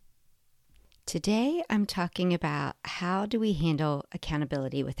Today, I'm talking about how do we handle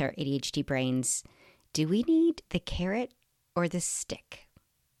accountability with our ADHD brains? Do we need the carrot or the stick?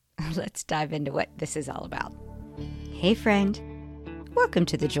 Let's dive into what this is all about. Hey, friend. Welcome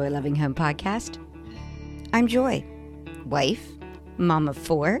to the Joy Loving Home Podcast. I'm Joy, wife, mom of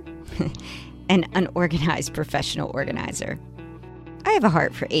 4, and unorganized professional organizer. I have a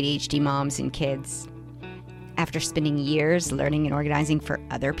heart for ADHD moms and kids. After spending years learning and organizing for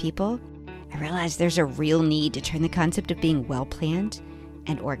other people, I realized there's a real need to turn the concept of being well-planned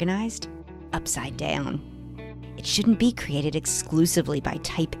and organized upside down. It shouldn't be created exclusively by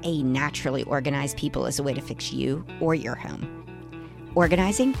type A naturally organized people as a way to fix you or your home.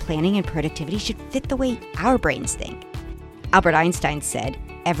 Organizing, planning, and productivity should fit the way our brains think. Albert Einstein said,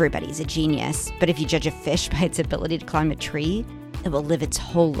 everybody's a genius, but if you judge a fish by its ability to climb a tree, it will live its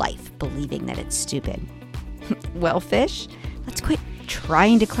whole life believing that it's stupid. Well, fish, let's quit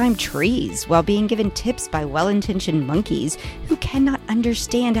trying to climb trees while being given tips by well-intentioned monkeys who cannot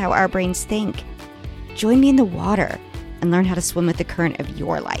understand how our brains think. Join me in the water and learn how to swim with the current of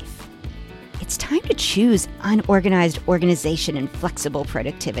your life. It's time to choose unorganized organization and flexible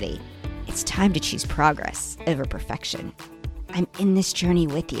productivity. It's time to choose progress over perfection. I'm in this journey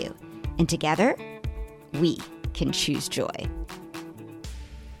with you, and together, we can choose joy.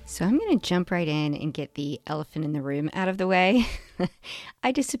 So I'm going to jump right in and get the elephant in the room out of the way.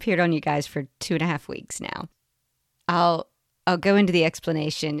 I disappeared on you guys for 2.5 weeks now. I'll go into the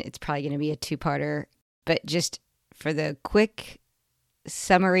explanation. It's probably going to be a 2-parter, but just for the quick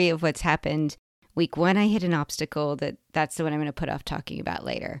summary of what's happened, week 1, I hit an obstacle that's the one I'm going to put off talking about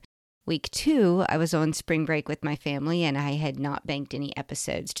later. Week 2, I was on spring break with my family and I had not banked any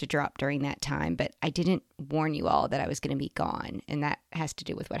episodes to drop during that time, but I didn't warn you all that I was going to be gone, and that has to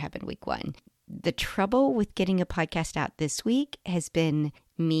do with what happened week 1. The trouble with getting a podcast out this week has been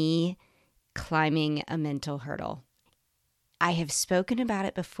me climbing a mental hurdle. I have spoken about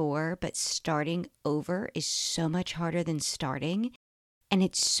it before, but starting over is so much harder than starting, and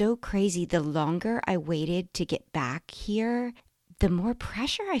it's so crazy. The longer I waited to get back here, the more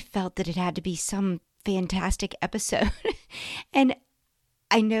pressure I felt that it had to be some fantastic episode. And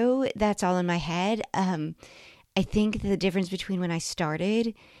I know that's all in my head. I think the difference between when I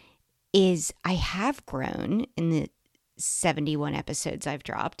started is I have grown in the 71 episodes I've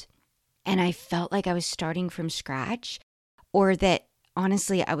dropped, and I felt like I was starting from scratch, or that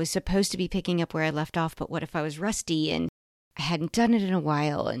honestly I was supposed to be picking up where I left off, but what if I was rusty and I hadn't done it in a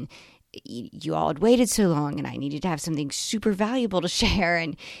while, and you all had waited so long and I needed to have something super valuable to share,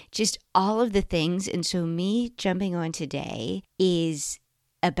 and just all of the things. And so me jumping on today is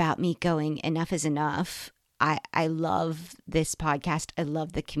about me going, enough is enough. I love this podcast. I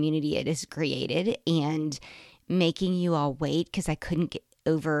love the community it has created, and making you all wait because I couldn't get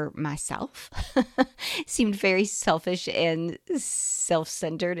over myself seemed very selfish and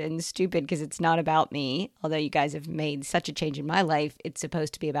self-centered and stupid because it's not about me. Although you guys have made such a change in my life, it's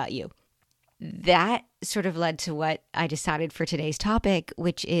supposed to be about you. That sort of led to what I decided for today's topic,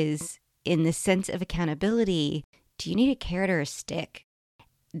 which is, in the sense of accountability, do you need a carrot or a stick?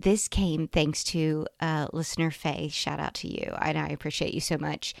 This came thanks to listener Faye. Shout out to you. And I appreciate you so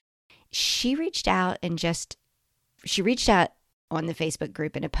much. She reached out on the Facebook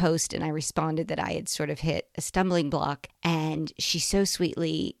group in a post, and I responded that I had sort of hit a stumbling block. And she so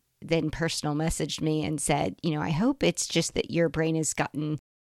sweetly then personal messaged me and said, I hope it's just that your brain has gotten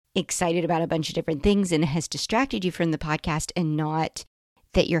excited about a bunch of different things and has distracted you from the podcast, and not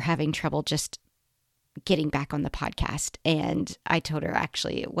that you're having trouble just getting back on the podcast. And I told her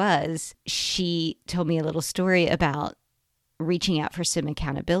actually it was. She told me a little story about reaching out for some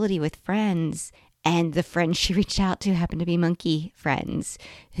accountability with friends, and the friends she reached out to happened to be monkey friends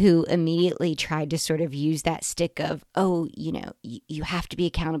who immediately tried to sort of use that stick of, you have to be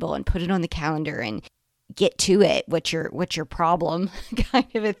accountable and put it on the calendar and get to it. What's your problem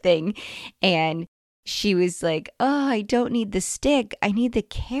kind of a thing. And she was like, I don't need the stick. I need the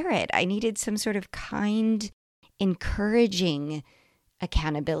carrot. I needed some sort of kind, encouraging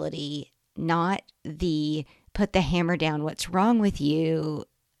accountability, not the put the hammer down, what's wrong with you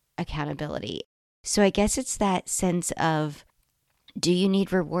accountability. So I guess it's that sense of, do you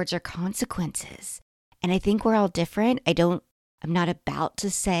need rewards or consequences? And I think we're all different. I'm not about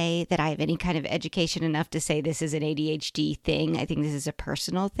to say that I have any kind of education enough to say this is an ADHD thing. I think this is a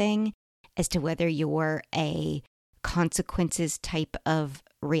personal thing as to whether you're a consequences type of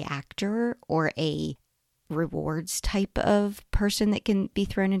reactor or a rewards type of person that can be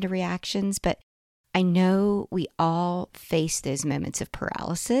thrown into reactions. But I know we all face those moments of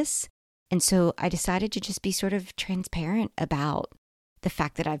paralysis. And so I decided to just be sort of transparent about the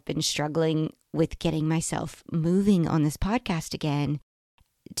fact that I've been struggling with getting myself moving on this podcast again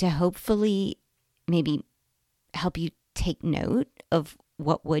to hopefully maybe help you take note of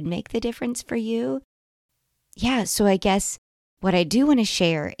what would make the difference for you. Yeah, so I guess what I do want to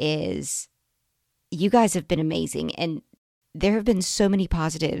share is you guys have been amazing, and there have been so many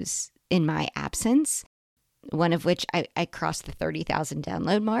positives in my absence, one of which I crossed the 30,000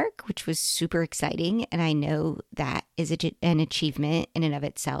 download mark, which was super exciting, and I know that is an achievement in and of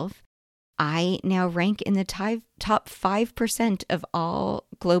itself. I now rank in the top 5% of all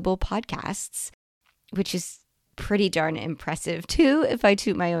global podcasts, which is pretty darn impressive too. If I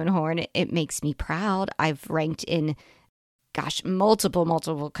toot my own horn, it makes me proud. I've ranked in,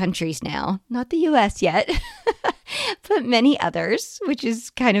 multiple countries now. Not the US yet, but many others, which is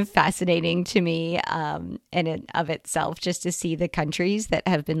kind of fascinating to me in and of itself, just to see the countries that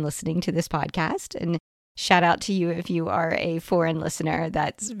have been listening to this podcast. And shout out to you if you are a foreign listener.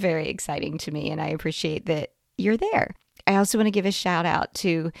 That's very exciting to me, and I appreciate that you're there. I also want to give a shout out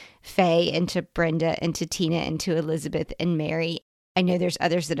to Faye and to Brenda and to Tina and to Elizabeth and Mary. I know there's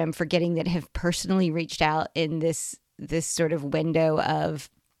others that I'm forgetting that have personally reached out in this sort of window of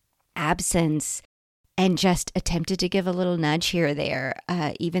absence and just attempted to give a little nudge here or there,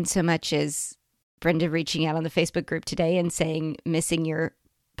 even so much as Brenda reaching out on the Facebook group today and saying, missing your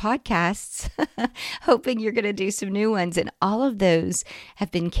podcasts, hoping you're going to do some new ones. And all of those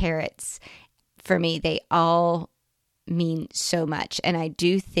have been carrots for me. They all mean so much. And I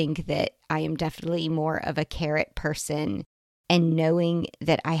do think that I am definitely more of a carrot person, and knowing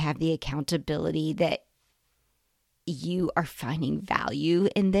that I have the accountability that you are finding value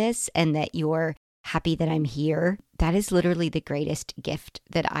in this and that you're happy that I'm here, that is literally the greatest gift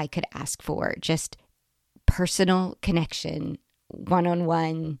that I could ask for. Just personal connection,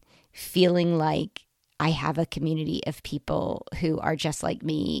 one-on-one, feeling like I have a community of people who are just like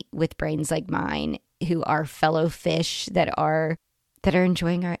me, with brains like mine, who are fellow fish that are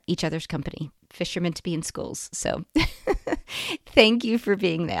enjoying each other's company. Fish are meant to be in schools. So thank you for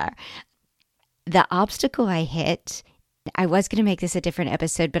being there. The obstacle I hit, I was going to make this a different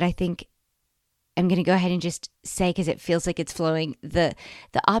episode, but I think I'm going to go ahead and just say, because it feels like it's flowing. The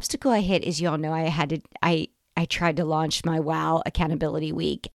obstacle I hit is, you all know, I tried to launch my WOW Accountability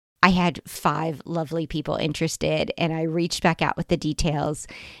Week. I had 5 lovely people interested, and I reached back out with the details.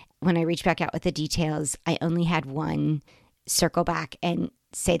 When I reached back out with the details, I only had one circle back and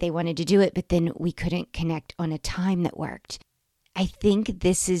say they wanted to do it, but then we couldn't connect on a time that worked. I think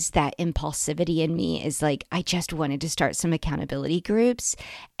this is that impulsivity in me, is like, I just wanted to start some accountability groups,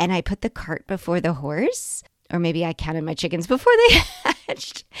 and I put the cart before the horse, or maybe I counted my chickens before they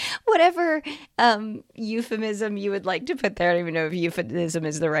hatched. Whatever euphemism you would like to put there. I don't even know if euphemism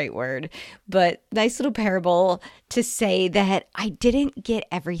is the right word, but nice little parable to say that I didn't get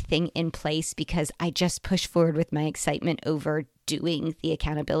everything in place because I just pushed forward with my excitement over doing the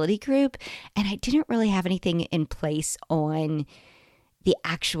accountability group. And I didn't really have anything in place on the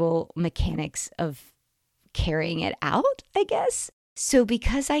actual mechanics of carrying it out, I guess. So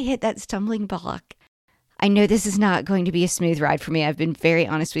because I hit that stumbling block, I know this is not going to be a smooth ride for me. I've been very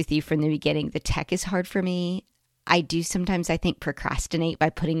honest with you from the beginning. The tech is hard for me. I do sometimes, I think, procrastinate by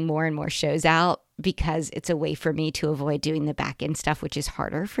putting more and more shows out because it's a way for me to avoid doing the back end stuff, which is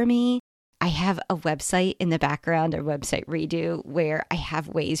harder for me. I have a website in the background, a website redo, where I have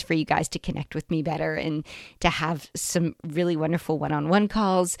ways for you guys to connect with me better and to have some really wonderful one-on-one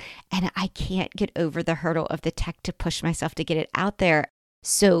calls. And I can't get over the hurdle of the tech to push myself to get it out there.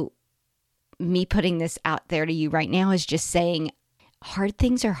 So me putting this out there to you right now is just saying hard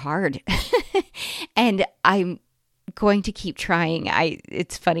things are hard. And I'm going to keep trying.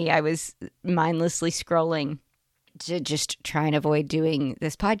 It's funny, I was mindlessly scrolling to just try and avoid doing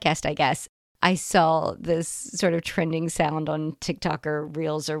this podcast, I guess. I saw this sort of trending sound on TikTok or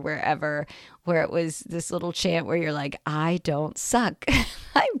Reels or wherever, where it was this little chant where you're like, I don't suck.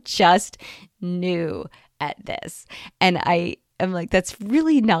 I'm just new at this. And I'm like, that's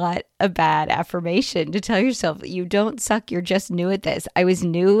really not a bad affirmation to tell yourself that you don't suck. You're just new at this. I was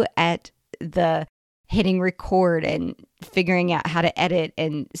new at the hitting record and figuring out how to edit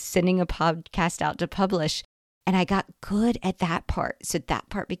and sending a podcast out to publish. And I got good at that part. So that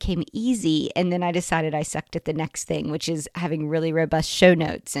part became easy. And then I decided I sucked at the next thing, which is having really robust show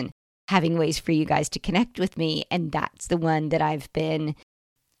notes and having ways for you guys to connect with me. And that's the one that I've been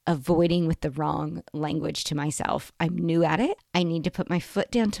avoiding with the wrong language to myself. I'm new at it. I need to put my foot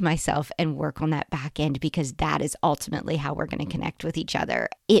down to myself and work on that back end, because that is ultimately how we're going to connect with each other.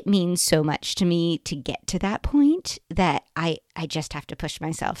 It means so much to me to get to that point that I just have to push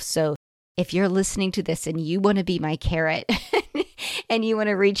myself. So if you're listening to this and you want to be my carrot and you want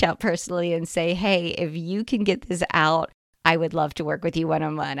to reach out personally and say, hey, if you can get this out, I would love to work with you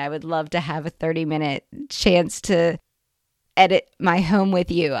one-on-one. I would love to have a 30-minute chance to edit my home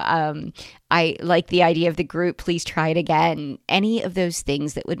with you. I like the idea of the group. Please try it again. Any of those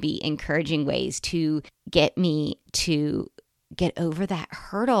things that would be encouraging ways to get me to get over that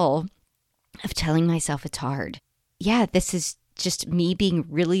hurdle of telling myself it's hard. Yeah, this is just me being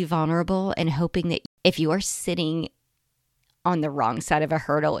really vulnerable and hoping that if you are sitting on the wrong side of a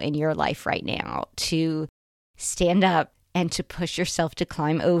hurdle in your life right now, to stand up and to push yourself to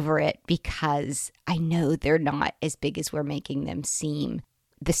climb over it, because I know they're not as big as we're making them seem.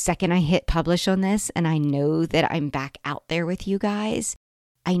 The second I hit publish on this and I know that I'm back out there with you guys,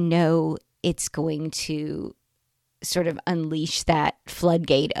 I know it's going to sort of unleash that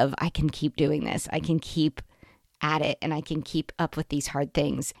floodgate of I can keep doing this. I can keep at it and I can keep up with these hard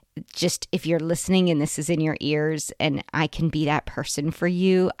things. Just if you're listening and this is in your ears and I can be that person for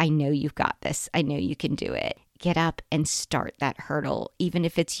you, I know you've got this. I know you can do it. Get up and start that hurdle, even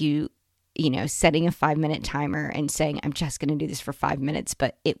if it's you setting a 5-minute timer and saying, I'm just going to do this for 5 minutes,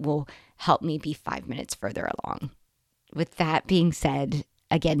 but it will help me be 5 minutes further along. With that being said,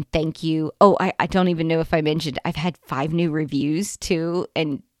 again, thank you. Oh, I don't even know if I mentioned, I've had 5 new reviews too,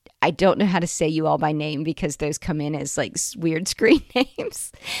 and I don't know how to say you all by name because those come in as like weird screen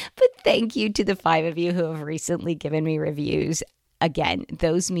names. But thank you to the 5 of you who have recently given me reviews. Again,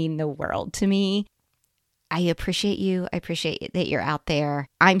 those mean the world to me. I appreciate you. I appreciate that you're out there.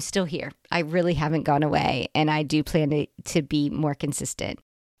 I'm still here. I really haven't gone away, and I do plan to be more consistent.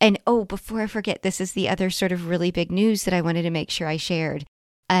 And before I forget, this is the other sort of really big news that I wanted to make sure I shared.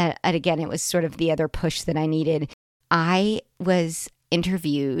 And again, it was sort of the other push that I needed. I was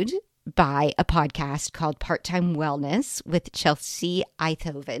interviewed by a podcast called Part-Time Wellness with Chelsea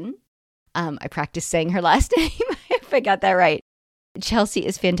Eithhoven. I practiced saying her last name if I got that right. Chelsea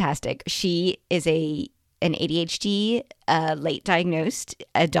is fantastic. She is an ADHD late diagnosed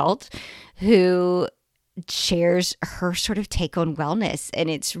adult who shares her sort of take on wellness, and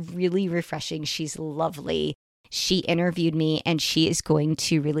it's really refreshing. She's lovely. She interviewed me, and she is going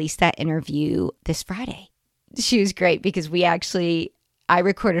to release that interview this Friday. She was great because I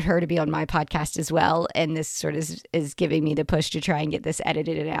recorded her to be on my podcast as well, and this sort of is giving me the push to try and get this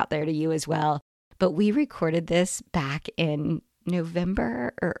edited and out there to you as well. But we recorded this back in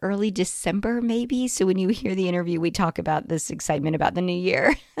November or early December, maybe. So when you hear the interview, we talk about this excitement about the new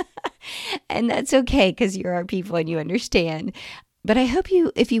year. And that's okay because you're our people and you understand. But I hope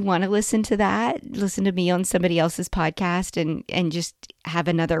if you want to listen to that, listen to me on somebody else's podcast and just have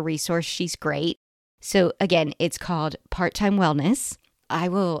another resource. She's great. So again, it's called Part-Time Wellness. I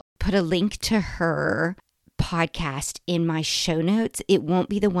will put a link to her podcast in my show notes. It won't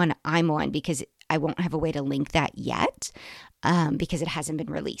be the one I'm on because I won't have a way to link that yet because it hasn't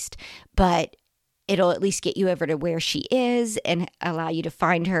been released. But it'll at least get you over to where she is and allow you to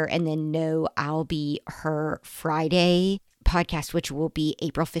find her, and then know I'll be her Friday podcast, which will be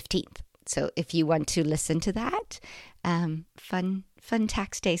April 15th. So if you want to listen to that, fun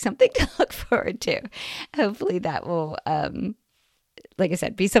tax day, something to look forward to. Hopefully that will, like I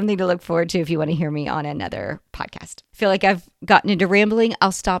said, be something to look forward to if you want to hear me on another podcast. I feel like I've gotten into rambling.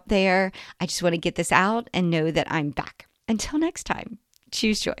 I'll stop there. I just want to get this out and know that I'm back. Until next time,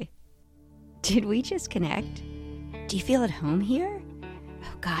 choose joy. Did we just connect? Do you feel at home here?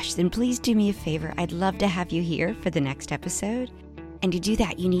 Oh gosh, then please do me a favor. I'd love to have you here for the next episode. And to do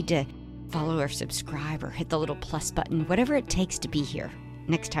that, you need to follow or subscribe or hit the little plus button, whatever it takes to be here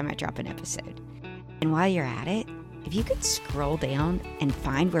next time I drop an episode. And while you're at it, if you could scroll down and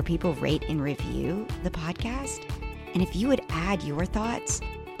find where people rate and review the podcast, and if you would add your thoughts,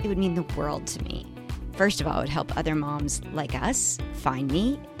 it would mean the world to me. First of all, it would help other moms like us find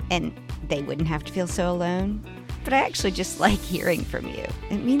me, and they wouldn't have to feel so alone. But I actually just like hearing from you.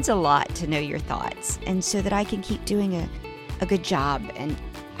 It means a lot to know your thoughts, and so that I can keep doing a good job and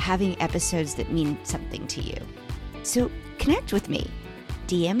having episodes that mean something to you. So connect with me.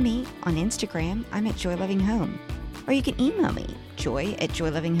 DM me on Instagram. I'm at Joy Loving Home. Or you can email me,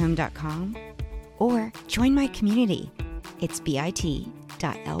 joy@joylovinghome.com. Or join my community. It's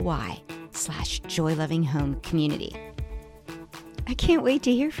bit.ly/joylovinghomecommunity. I can't wait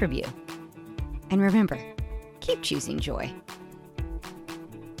to hear from you. And remember, keep choosing joy.